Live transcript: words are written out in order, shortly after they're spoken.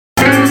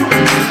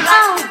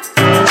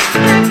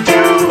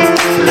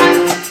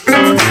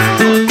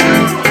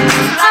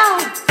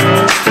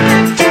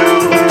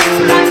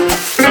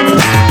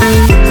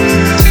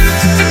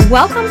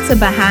to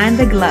Behind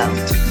the Glow,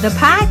 the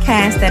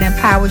podcast that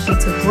empowers you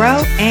to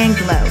grow and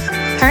glow,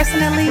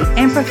 personally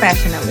and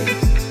professionally.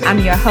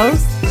 I'm your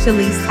host,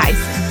 Shalise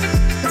Tyson.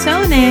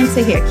 Tune in to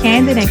hear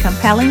candid and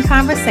compelling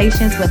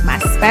conversations with my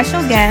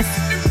special guests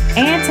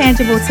and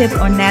tangible tips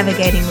on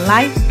navigating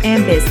life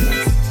and business.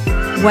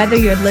 Whether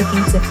you're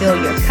looking to fill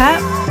your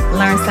cup,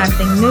 learn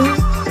something new,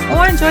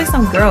 or enjoy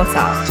some girl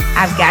talk,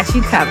 I've got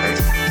you covered.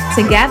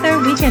 Together,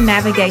 we can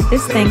navigate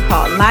this thing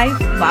called life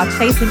while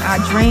chasing our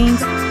dreams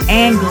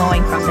and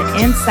glowing from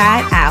the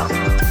inside out.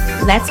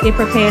 Let's get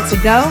prepared to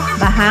go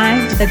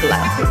behind the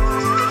glow.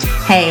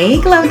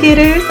 Hey, glow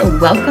getters,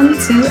 welcome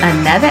to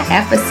another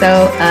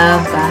episode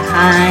of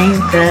Behind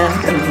the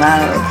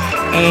Glow.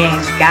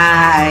 And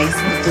guys,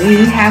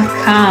 we have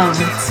come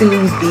to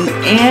the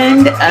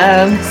end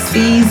of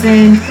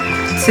season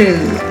 2.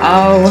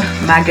 Oh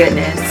my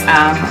goodness.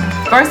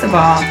 First of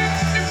all,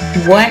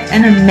 what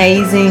an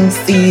amazing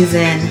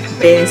season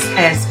this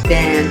has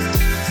been.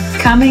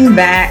 Coming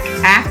back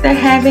after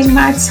having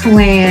my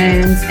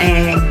twins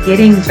and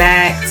getting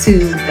back to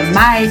the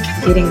mic,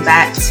 getting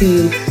back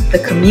to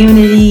the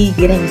community,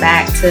 getting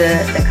back to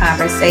the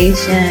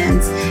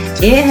conversations,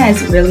 it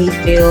has really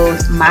filled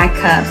my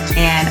cup.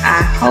 And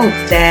I hope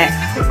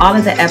that all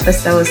of the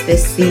episodes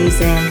this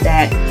season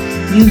that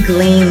you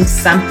glean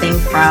something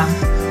from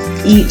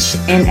each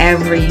and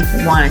every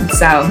one.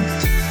 So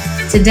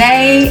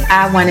today,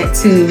 I wanted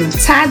to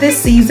tie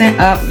this season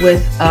up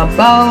with a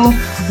bow,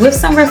 with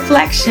some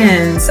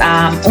reflections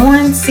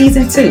on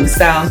season 2.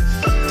 So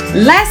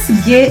let's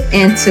get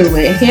into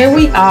it. Here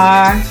we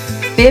are,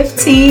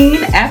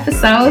 15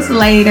 episodes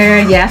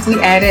later. Yes, we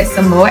added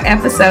some more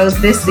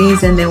episodes this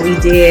season than we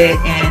did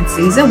in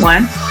season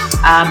 1.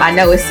 I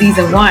know it's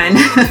season 1.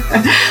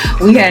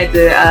 We had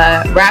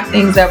to wrap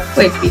things up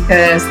quick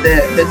because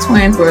the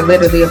twins were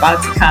literally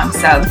about to come.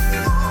 So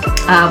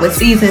with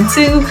season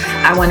 2,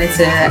 I wanted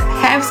to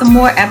have some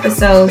more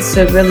episodes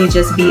to really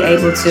just be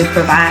able to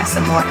provide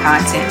some more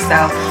content.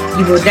 So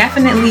you will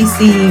definitely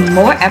see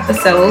more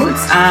episodes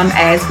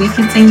as we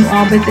continue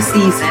on with the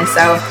season.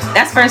 So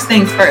that's first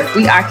things first.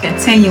 We are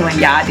continuing,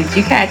 y'all. Did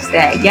you catch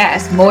that?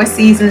 Yes, more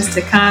seasons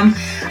to come.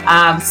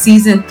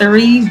 Season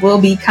 3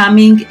 will be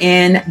coming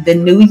in the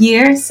new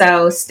year.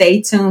 So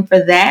stay tuned for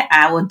that.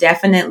 I will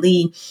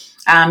definitely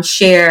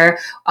share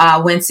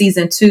when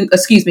season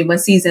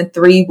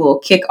 3 will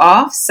kick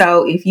off.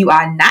 So if you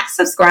are not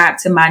subscribed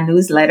to my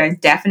newsletter,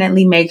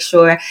 definitely make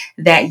sure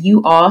that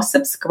you all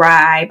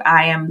subscribe.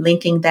 I am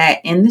linking that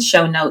in the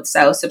show notes.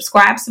 So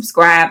subscribe.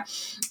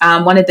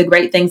 One of the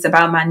great things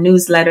about my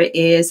newsletter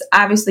is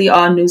obviously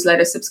all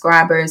newsletter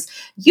subscribers,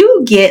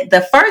 you get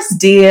the first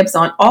dibs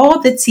on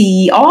all the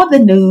tea, all the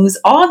news,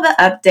 all the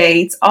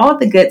updates, all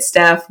the good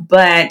stuff.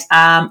 But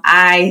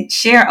I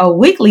share a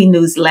weekly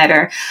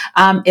newsletter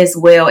as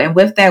well. And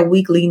with that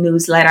weekly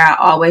newsletter, I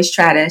always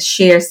try to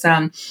share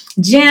some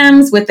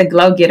gems with the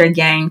Glow Getter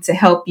gang to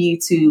help you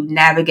to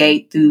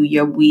navigate through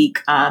your week.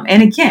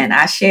 And again,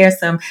 I share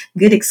some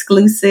good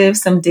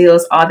exclusives, some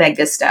deals, all that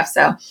good stuff.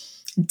 So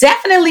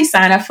definitely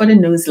sign up for the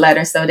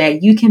newsletter so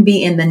that you can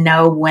be in the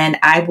know when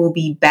I will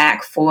be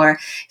back for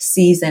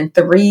season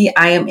 3.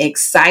 I am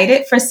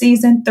excited for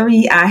season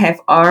 3. I have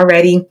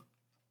already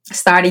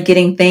started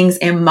getting things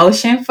in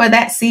motion for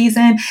that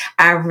season.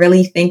 I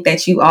really think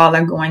that you all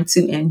are going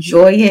to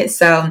enjoy it.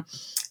 So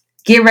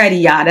get ready,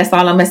 y'all. That's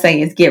all I'm going to say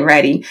is get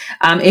ready.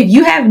 If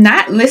you have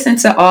not listened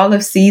to all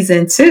of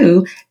season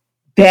 2,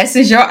 this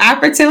is your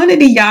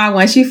opportunity, y'all.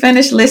 Once you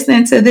finish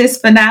listening to this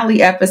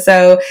finale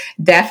episode,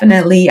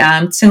 definitely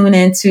tune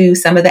into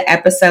some of the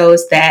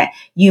episodes that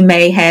you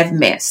may have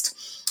missed.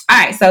 All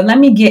right, so let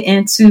me get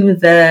into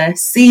the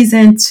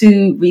season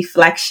 2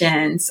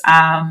 reflections.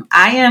 I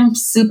am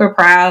super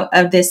proud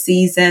of this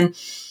season,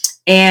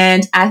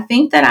 and I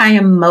think that I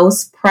am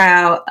most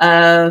proud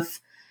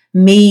of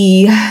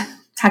me.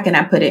 How can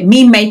I put it?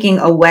 Me making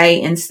a way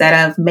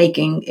instead of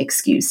making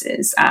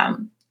excuses.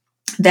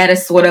 That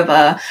is sort of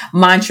a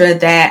mantra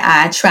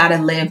that I try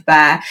to live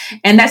by.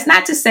 And that's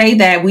not to say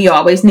that we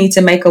always need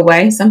to make a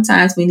way.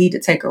 Sometimes we need to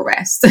take a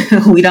rest.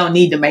 We don't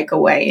need to make a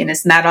way. And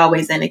it's not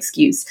always an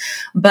excuse.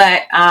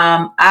 But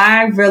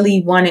I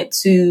really wanted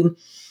to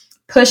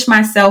push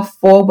myself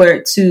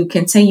forward to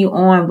continue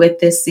on with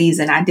this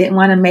season. I didn't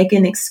want to make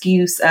an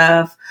excuse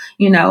of,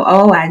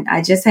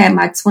 I just had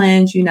my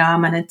twins,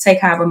 I'm going to take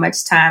however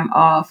much time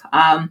off.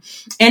 And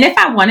if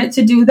I wanted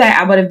to do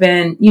that, I would have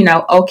been,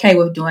 okay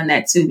with doing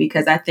that too,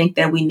 because I think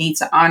that we need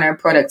to honor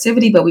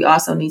productivity, but we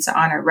also need to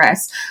honor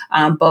rest.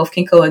 Both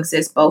can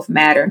coexist, both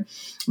matter.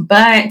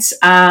 But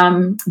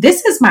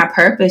this is my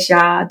purpose,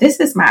 y'all. This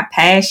is my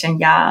passion,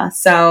 y'all.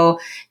 So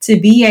to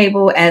be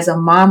able, as a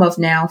mom of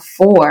now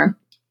 4,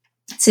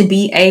 to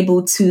be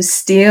able to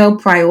still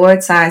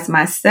prioritize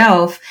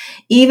myself,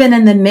 even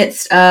in the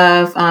midst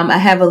of a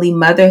heavily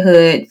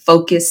motherhood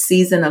focused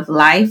season of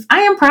life. I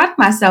am proud of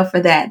myself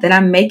for that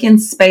I'm making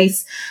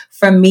space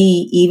for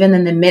me, even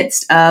in the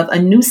midst of a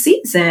new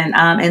season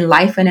in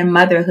life and in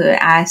motherhood.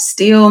 I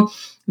still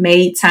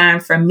made time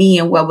for me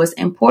and what was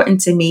important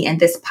to me. And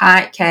this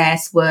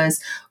podcast was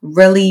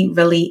really,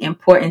 really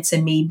important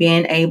to me,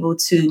 being able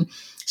to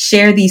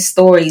share these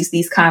stories,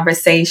 these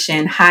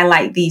conversations,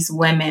 highlight these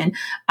women.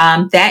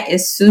 That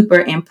is super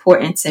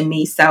important to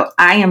me. So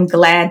I am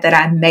glad that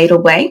I made a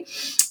way.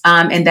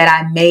 And that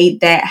I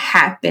made that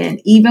happen.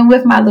 Even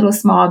with my little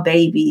small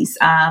babies,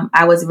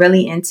 I was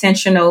really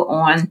intentional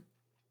on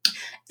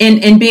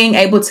in being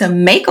able to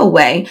make a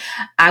way.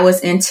 I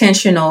was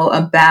intentional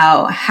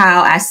about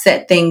how I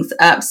set things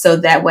up so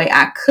that way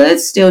I could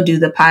still do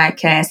the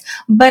podcast,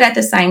 but at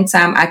the same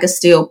time, I could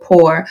still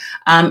pour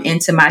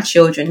into my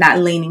children, not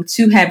leaning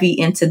too heavy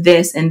into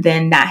this and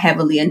then not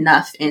heavily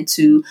enough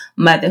into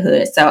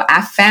motherhood. So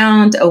I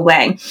found a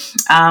way.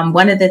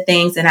 One of the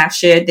things, and I've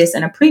shared this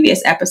in a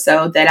previous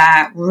episode, that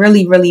I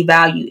really, really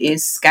value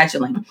is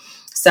scheduling.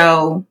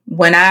 So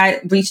when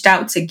I reached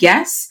out to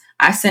guests,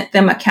 I sent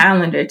them a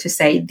calendar to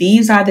say,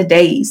 these are the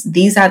days,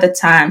 these are the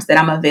times that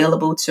I'm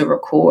available to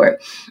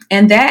record.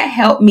 And that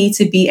helped me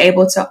to be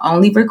able to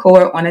only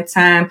record on a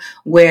time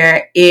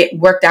where it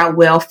worked out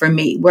well for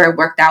me, where it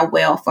worked out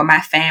well for my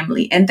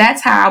family. And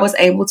that's how I was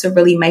able to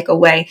really make a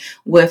way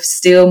with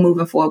still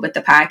moving forward with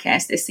the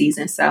podcast this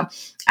season. So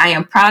I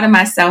am proud of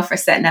myself for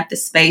setting up the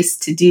space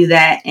to do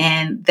that,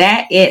 and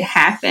that it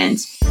happened.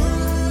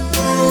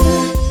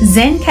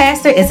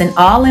 Zencastr is an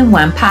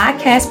all-in-one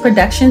podcast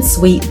production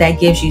suite that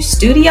gives you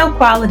studio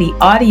quality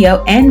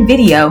audio and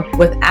video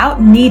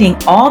without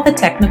needing all the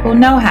technical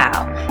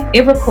know-how.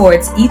 It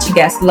records each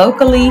guest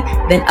locally,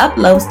 then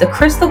uploads the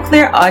crystal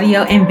clear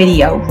audio and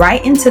video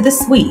right into the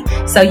suite,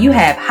 so you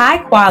have high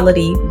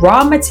quality,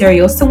 raw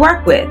materials to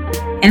work with.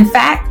 In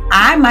fact,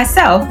 I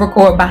myself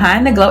record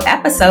Behind the Glow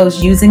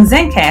episodes using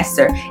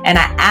Zencastr, and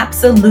I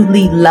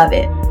absolutely love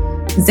it.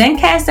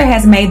 Zencastr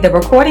has made the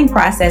recording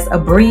process a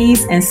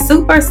breeze and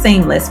super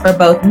seamless for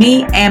both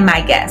me and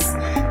my guests.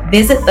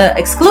 Visit the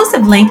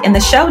exclusive link in the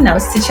show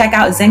notes to check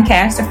out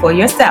Zencastr for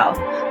yourself.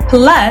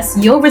 Plus,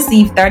 you'll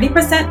receive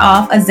 30%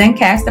 off a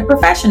Zencastr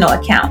professional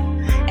account.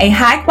 A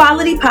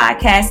high-quality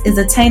podcast is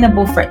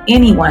attainable for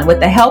anyone with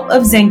the help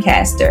of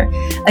Zencastr.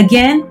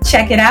 Again,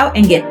 check it out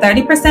and get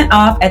 30%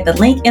 off at the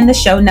link in the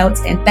show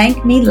notes, and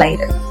thank me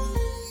later.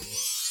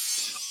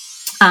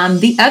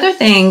 The other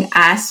thing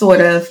I sort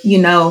of,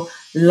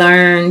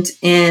 learned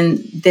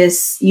in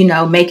this,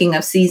 making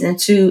of season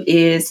 2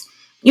 is,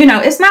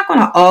 it's not going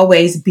to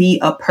always be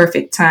a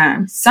perfect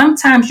time.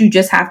 Sometimes you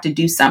just have to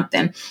do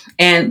something.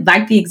 And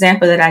like the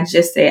example that I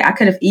just said, I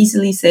could have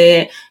easily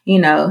said,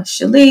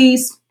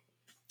 Shalise,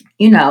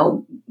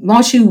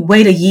 won't you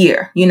wait a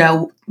year,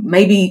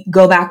 maybe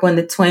go back when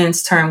the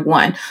twins turn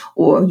 1,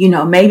 or,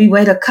 maybe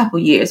wait a couple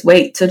years,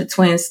 wait till the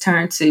twins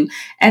turn 2.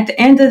 At the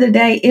end of the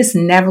day, it's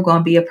never going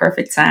to be a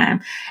perfect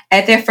time.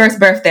 At their first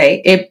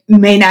birthday, it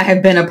may not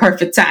have been a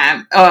perfect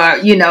time. Or,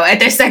 at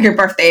their second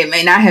birthday, it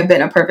may not have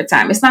been a perfect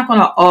time. It's not going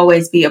to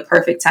always be a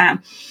perfect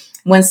time.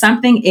 When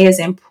something is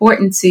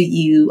important to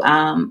you,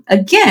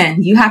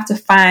 again, you have to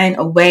find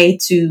a way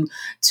to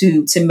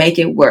make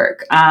it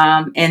work.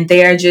 And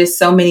there are just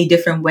so many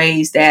different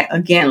ways that,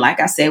 again, like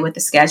I said, with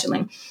the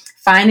scheduling,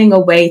 finding a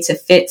way to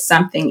fit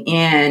something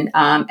in,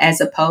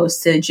 as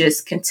opposed to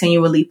just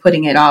continually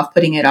putting it off.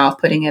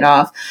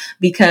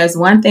 Because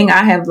one thing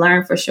I have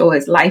learned for sure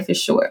is life is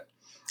short.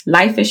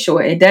 Life is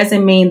short. It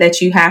doesn't mean that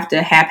you have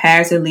to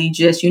haphazardly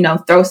just,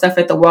 throw stuff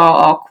at the wall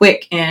all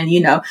quick and,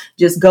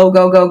 just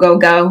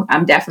go.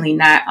 I'm definitely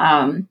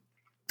not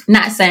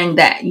saying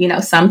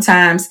that,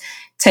 sometimes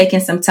taking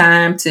some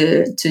time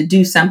to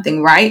do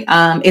something right,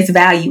 is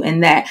value in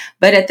that.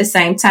 But at the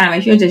same time,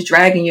 if you're just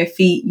dragging your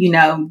feet,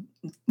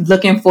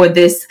 looking for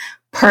this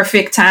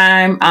perfect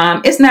time,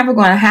 it's never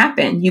going to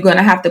happen. You're going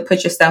to have to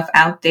put yourself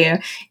out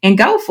there and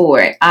go for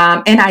it.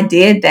 And I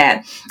did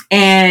that.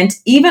 And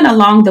even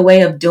along the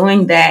way of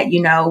doing that,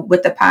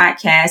 with the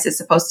podcast, it's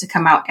supposed to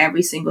come out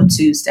every single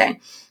Tuesday.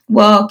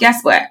 Well,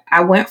 guess what?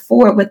 I went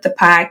forward with the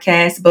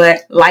podcast,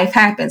 but life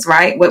happens,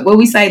 right? What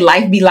we say,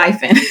 life be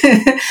lifing.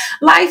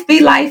 Life be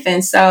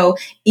lifing. So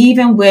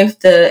even with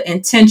the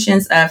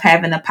intentions of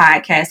having the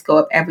podcast go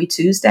up every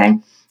Tuesday,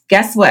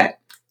 guess what?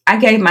 I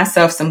gave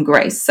myself some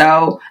grace.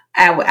 So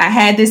I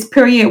had this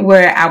period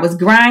where I was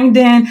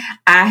grinding.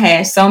 I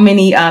had so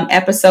many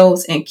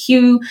episodes in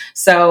queue.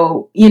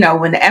 So,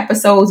 when the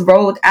episodes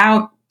rolled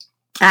out,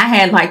 I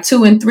had like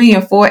 2 and 3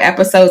 and 4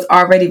 episodes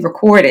already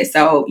recorded.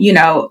 So,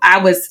 I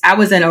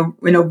was in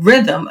a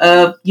rhythm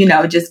of,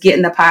 just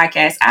getting the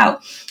podcast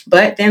out.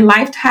 But then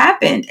life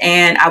happened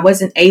and I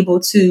wasn't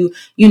able to,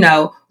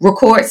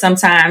 record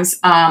sometimes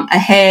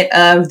ahead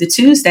of the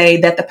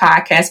Tuesday that the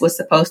podcast was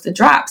supposed to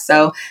drop.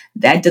 So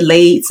that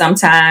delayed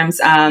sometimes,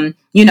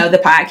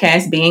 the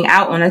podcast being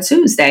out on a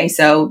Tuesday.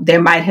 So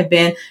there might have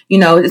been,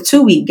 the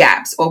 2-week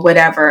gaps or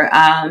whatever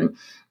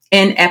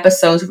in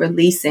episodes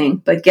releasing.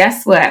 But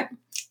guess what?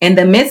 In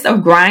the midst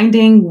of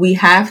grinding, we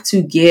have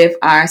to give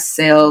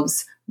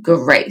ourselves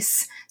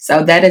grace.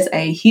 So that is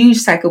a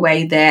huge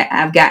takeaway that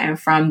I've gotten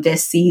from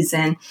this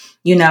season.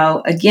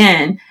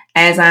 Again,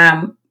 as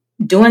I'm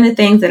doing the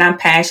things that I'm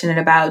passionate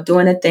about,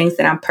 doing the things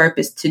that I'm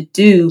purposed to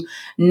do,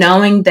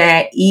 knowing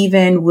that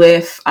even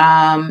with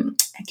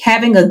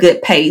having a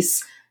good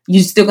pace,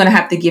 you're still going to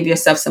have to give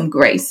yourself some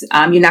grace.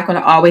 You're not going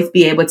to always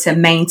be able to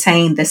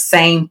maintain the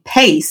same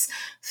pace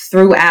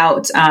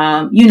throughout,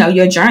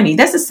 your journey.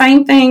 That's the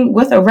same thing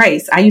with a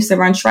race. I used to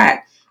run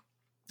track.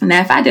 Now,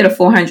 if I did a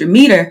 400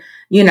 meter,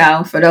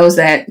 for those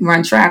that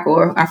run track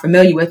or are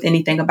familiar with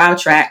anything about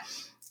track,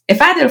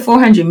 if I did a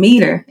 400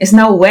 meter, it's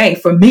no way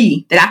for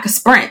me that I could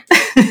sprint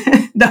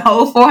the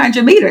whole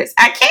 400 meters.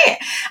 I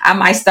can't. I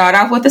might start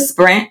off with a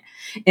sprint.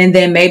 And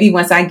then maybe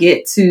once I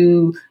get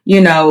to,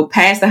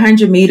 past the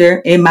 100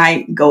 meter, it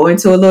might go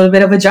into a little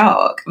bit of a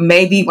jog.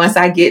 Maybe once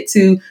I get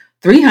to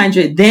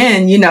 300,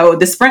 then,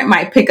 the sprint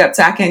might pick up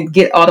so I can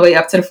get all the way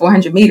up to the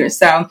 400 meters.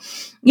 So,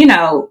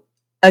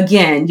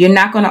 again, you're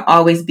not going to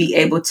always be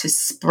able to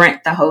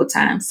sprint the whole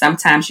time.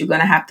 Sometimes you're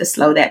going to have to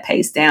slow that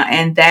pace down.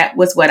 And that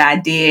was what I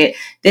did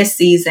this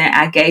season.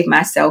 I gave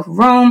myself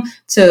room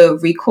to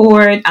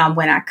record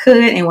when I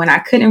could. And when I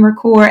couldn't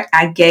record,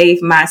 I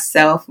gave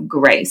myself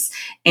grace.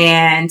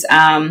 And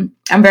I'm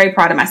very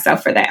proud of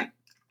myself for that.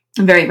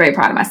 I'm very, very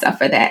proud of myself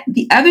for that.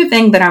 The other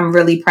thing that I'm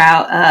really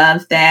proud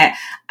of that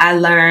I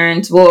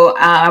learned,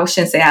 I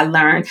shouldn't say I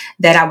learned,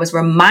 that I was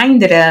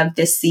reminded of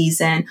this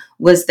season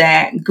was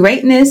that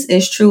greatness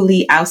is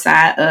truly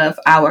outside of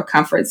our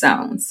comfort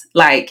zones.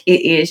 Like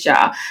it is,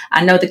 y'all.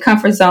 I know the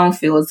comfort zone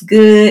feels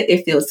good.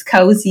 It feels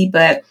cozy,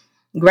 but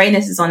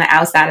greatness is on the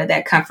outside of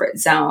that comfort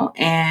zone.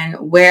 And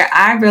where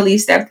I really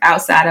stepped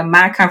outside of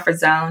my comfort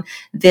zone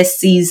this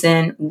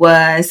season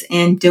was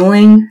in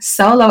doing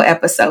solo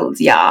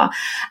episodes, y'all.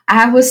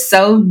 I was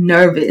so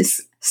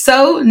nervous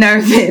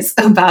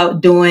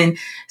about doing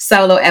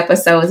solo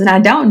episodes. And I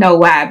don't know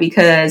why,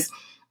 because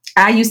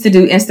I used to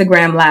do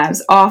Instagram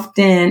lives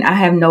often. I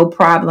have no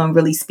problem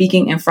really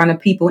speaking in front of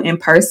people in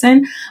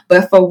person.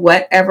 But for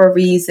whatever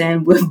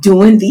reason, with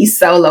doing these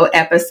solo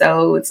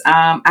episodes,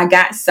 I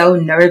got so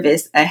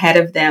nervous ahead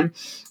of them.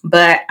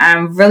 But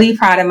I'm really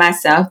proud of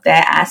myself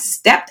that I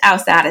stepped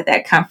outside of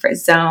that comfort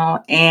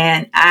zone,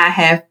 and I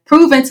have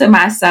proven to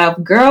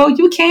myself, girl,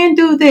 you can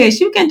do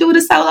this. You can do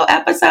the solo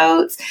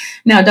episodes.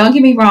 Now, don't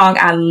get me wrong.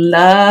 I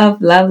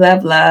love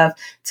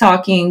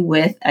talking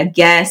with a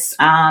guest.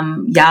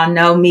 Y'all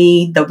know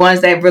me. The ones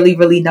that really,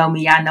 really know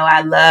me, y'all know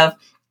I love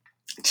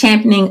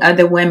championing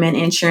other women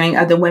and cheering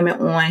other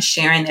women on,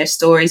 sharing their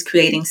stories,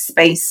 creating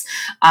space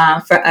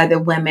for other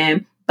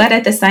women. But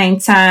at the same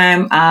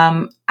time,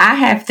 I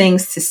have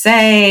things to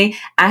say.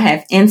 I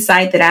have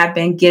insight that I've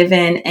been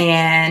given,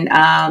 and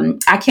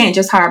I can't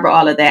just harbor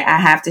all of that. I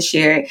have to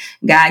share it.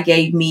 God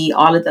gave me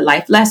all of the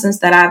life lessons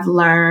that I've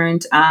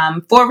learned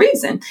for a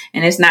reason.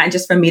 And it's not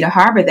just for me to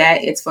harbor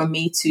that. It's for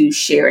me to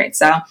share it.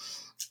 So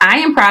I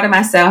am proud of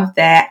myself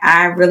that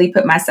I really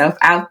put myself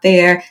out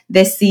there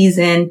this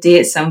season,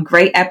 did some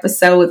great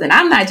episodes. And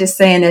I'm not just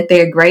saying that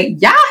they're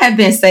great. Y'all have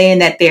been saying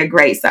that they're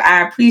great. So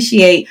I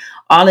appreciate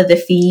all of the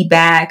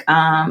feedback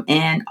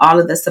and all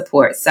of the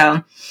support.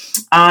 So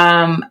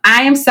I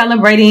am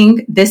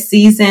celebrating this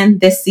season.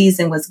 This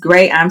season was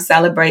great. I'm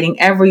celebrating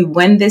every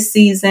win this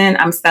season.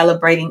 I'm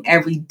celebrating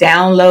every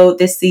download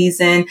this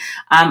season.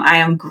 I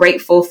am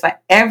grateful for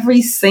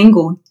every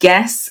single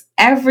guest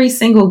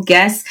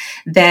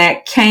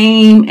that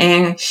came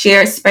and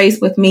shared space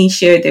with me,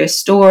 shared their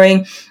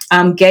story,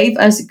 gave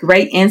us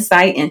great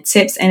insight and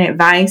tips and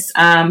advice.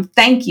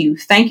 Thank you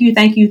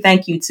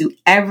to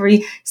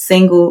every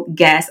single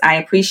guest. I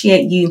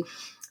appreciate you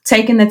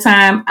taking the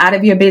time out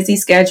of your busy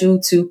schedule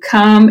to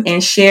come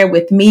and share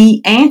with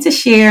me and to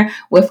share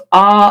with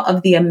all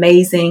of the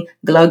amazing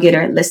Glow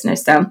Getter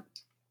listeners. So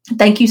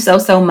thank you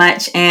so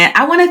much. And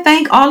I want to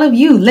thank all of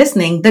you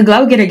listening, the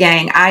Glow Getter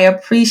gang. I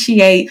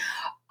appreciate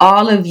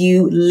all of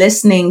you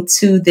listening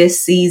to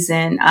this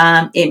season.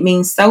 It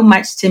means so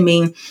much to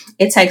me.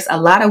 It takes a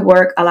lot of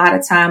work, a lot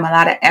of time, a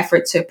lot of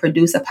effort to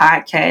produce a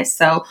podcast.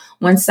 So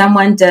when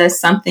someone does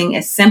something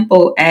as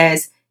simple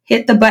as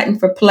hit the button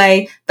for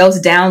play, those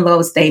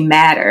downloads, they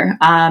matter.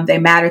 They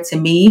matter to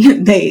me.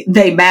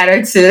 They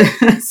matter to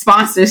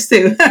sponsors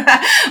too,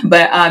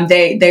 but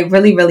they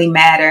really, really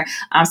matter.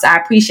 So I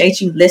appreciate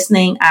you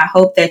listening. I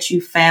hope that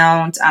you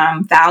found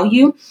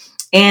value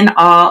in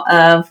all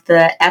of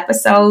the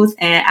episodes.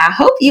 And I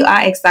hope you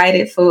are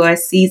excited for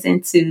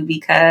season 2,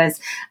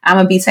 because I'm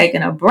going to be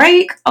taking a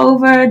break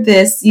over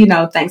this,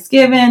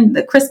 Thanksgiving,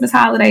 the Christmas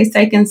holidays,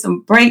 taking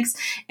some breaks,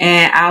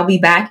 and I'll be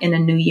back in the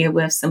new year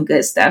with some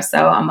good stuff.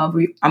 So I'm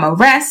going to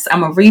rest, I'm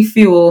going to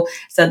refuel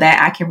so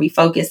that I can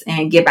refocus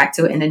and get back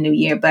to it in the new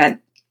year. But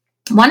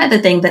one of the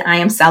things that I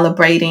am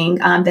celebrating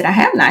that I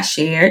have not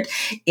shared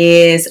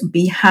is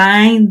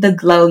Behind the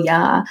Glow,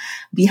 y'all.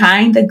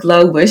 Behind the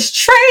Glow was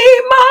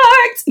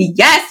trademarked.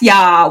 Yes,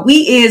 y'all.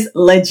 We is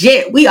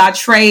legit. We are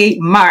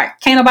trademarked.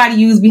 Can't nobody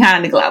use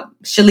Behind the Glow.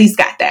 Shalice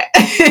got that.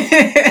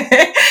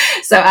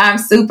 So I'm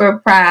super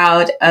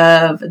proud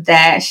of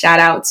that. Shout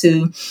out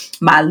to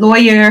my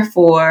lawyer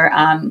for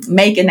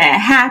making that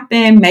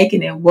happen,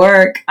 making it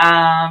work.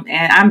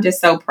 And I'm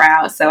just so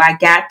proud. So I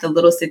got the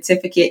little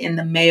certificate in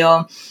the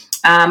mail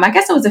I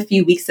guess it was a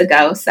few weeks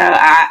ago. So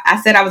I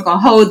said I was going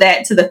to hold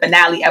that to the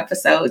finale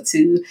episode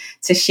to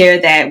share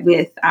that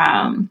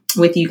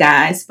with you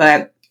guys.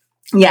 But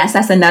yes,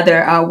 that's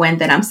another win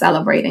that I'm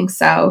celebrating.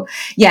 So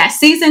yeah,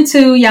 season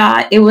 2,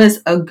 y'all, it was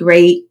a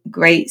great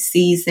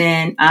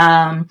season.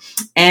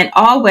 And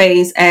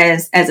always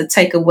as a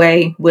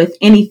takeaway with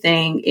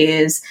anything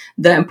is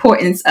the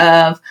importance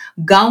of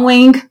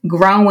going,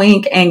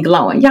 growing, and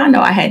glowing. Y'all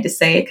know I had to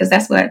say it because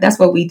that's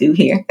what we do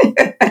here.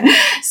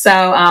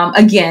 So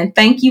again,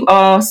 thank you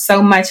all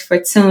so much for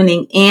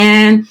tuning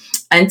in.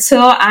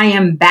 Until I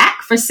am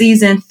back for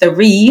season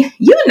 3,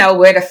 you know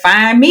where to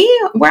find me,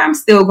 where I'm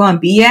still going to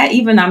be at.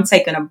 Even though I'm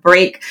taking a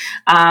break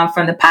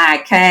from the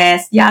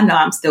podcast, y'all know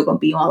I'm still going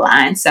to be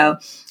online. So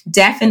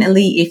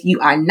definitely, if you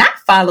are not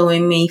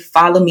following me,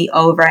 follow me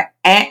over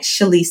at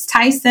Shalise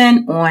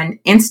Tyson on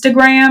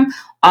Instagram.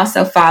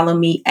 Also follow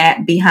me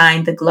at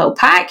Behind the Glow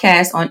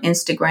Podcast on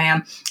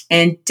Instagram,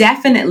 and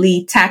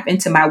definitely tap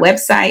into my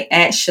website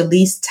at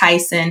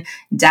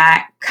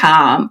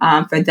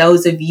shalisetyson.com. For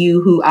those of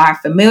you who are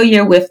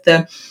familiar with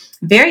the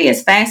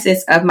various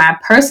facets of my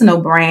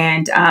personal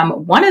brand,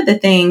 one of the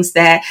things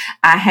that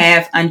I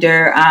have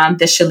under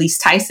the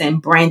Shalise Tyson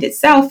brand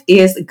itself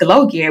is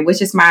Glow Gear, which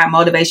is my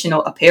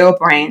motivational apparel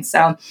brand.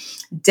 So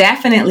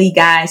definitely,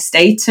 guys,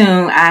 stay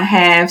tuned. I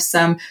have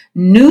some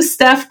new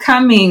stuff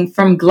coming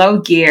from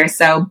Glow Gear,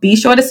 so be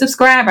sure to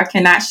subscribe. I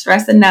cannot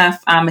stress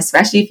enough,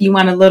 especially if you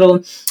want a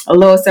little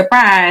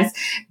surprise.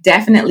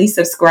 Definitely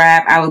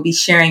subscribe. I will be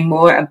sharing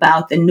more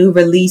about the new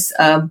release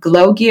of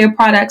Glow Gear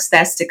products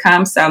that's to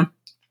come. So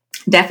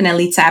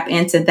definitely tap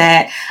into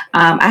that.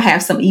 I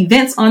have some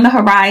events on the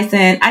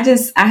horizon. I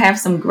have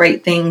some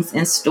great things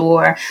in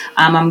store.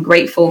 I'm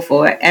grateful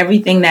for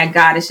everything that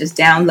God is just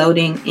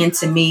downloading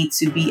into me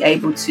to be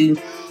able to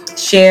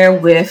share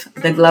with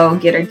the Glow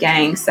Getter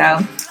gang. So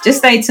just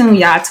stay tuned,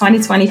 y'all.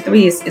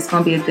 2023 is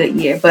going to be a good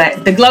year,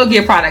 but the Glow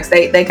Gear products,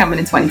 they coming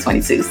in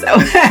 2022. So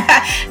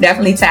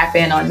definitely tap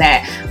in on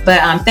that.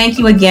 But thank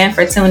you again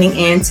for tuning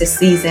in to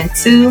season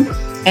 2.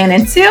 And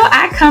until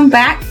I come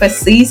back for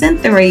season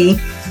 3,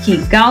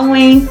 keep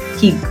going,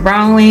 keep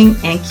growing,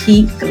 and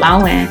keep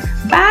glowing.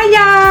 Bye,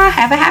 y'all.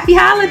 Have a happy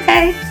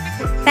holiday.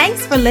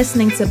 Thanks for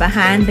listening to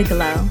Behind the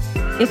Glow.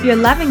 If you're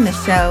loving the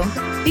show,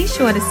 be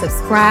sure to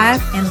subscribe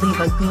and leave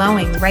a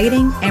glowing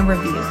rating and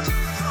review.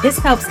 This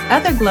helps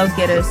other glow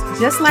getters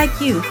just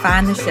like you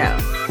find the show.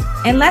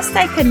 And let's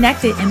stay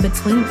connected in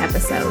between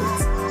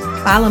episodes.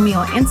 Follow me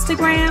on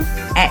Instagram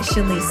at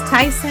Shalise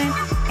Tyson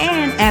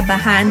and at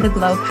Behind the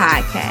Glow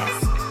Podcast.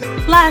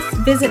 Plus,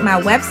 visit my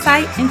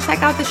website and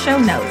check out the show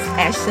notes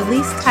at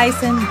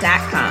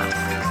shalisetyson.com.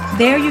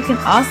 There you can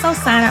also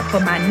sign up for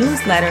my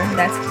newsletter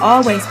that's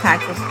always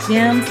packed with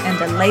gems and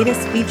the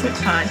latest featured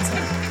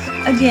content.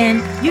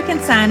 Again, you can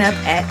sign up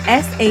at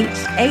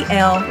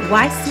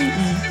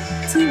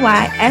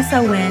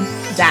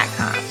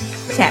shalicetyson.com.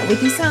 Chat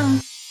with you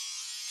soon.